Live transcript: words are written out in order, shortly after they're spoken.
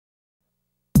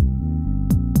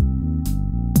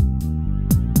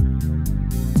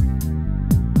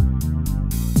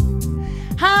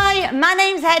My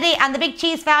name's Heddi. I'm the big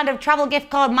cheese founder of travel gift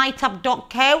card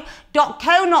mytab.co.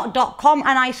 .co, not .com,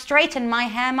 and I straighten my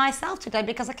hair myself today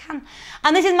because I can.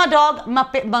 And this is my dog,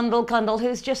 Muppet Bundle Cundle,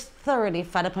 who's just thoroughly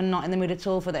fed up and not in the mood at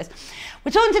all for this.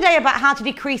 We're talking today about how to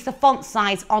decrease the font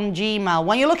size on Gmail.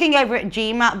 When you're looking over at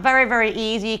Gmail, very, very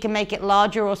easy. You can make it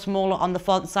larger or smaller on the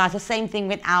font size. The same thing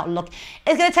with Outlook.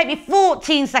 It's going to take me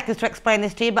 14 seconds to explain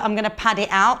this to you, but I'm going to pad it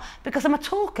out because I'm a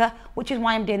talker, which is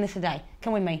why I'm doing this today.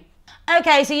 Come with me.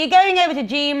 Okay, so you're going over to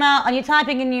Gmail and you're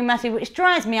typing a new message, which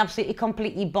drives me absolutely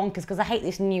completely bonkers because I hate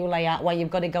this new layout where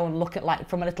you've got to go and look at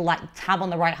from a little tab on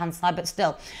the right hand side, but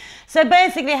still. So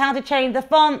basically how to change the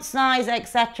font size,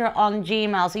 etc. on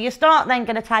Gmail. So you start then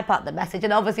going to type out the message,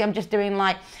 and obviously I'm just doing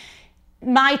my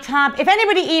tab. If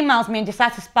anybody emails me and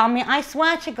decides to spam me, I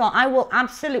swear to God, I will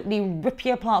absolutely rip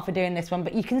you apart for doing this one.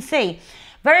 But you can see,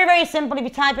 very, very simple. If you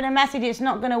type in a message, it's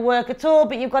not going to work at all,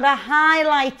 but you've got to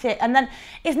highlight it. And then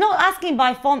it's not asking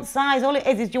by font size. All it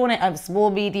is do you want it a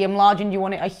small, medium, large, and do you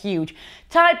want it a huge?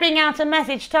 Typing out a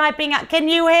message, typing out, can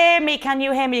you hear me? Can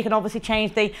you hear me? You can obviously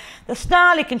change the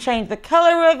style. You can change the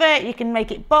color of it. You can make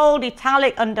it bold,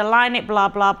 italic, underline it, blah,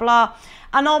 blah, blah.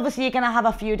 And obviously you're going to have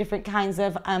a few different kinds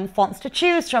of fonts to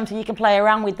choose from, so you can play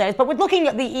around with those. But we're looking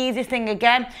at the easiest thing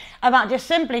again, about just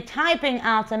simply typing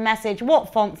out a message.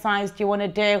 What font size do you want to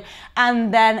do?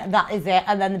 And then that is it.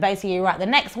 And then basically you write the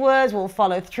next words will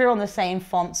follow through on the same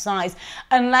font size,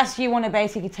 unless you want to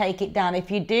basically take it down.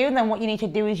 If you do, then what you need to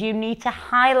do is you need to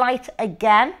highlight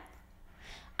again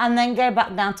and then go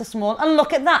back down to small. And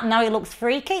look at that. Now it looks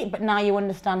freaky, but now you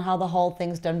understand how the whole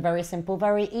thing's done. Very simple,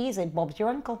 very easy. Bob's your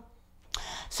uncle.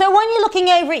 So when you're looking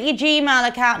over at your Gmail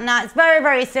account now, it's very,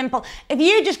 very simple. If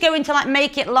you just go into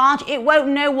make it large, it won't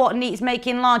know what needs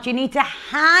making large. You need to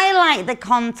highlight the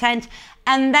content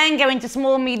and then go into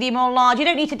small, medium or large. You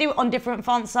don't need to do it on different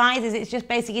font sizes. It's just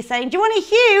basically saying, do you want it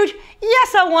huge?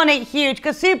 Yes, I want it huge,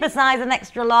 because super size and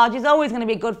extra large is always going to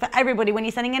be good for everybody when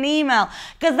you're sending an email,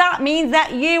 because that means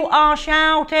that you are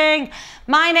shouting.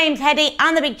 My name's Heddi.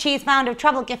 I'm the big cheese founder of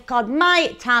travel gift card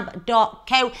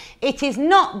mytab.co. It is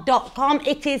not .com,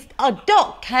 it is a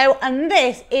 .co, and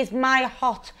this is my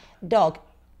hot dog.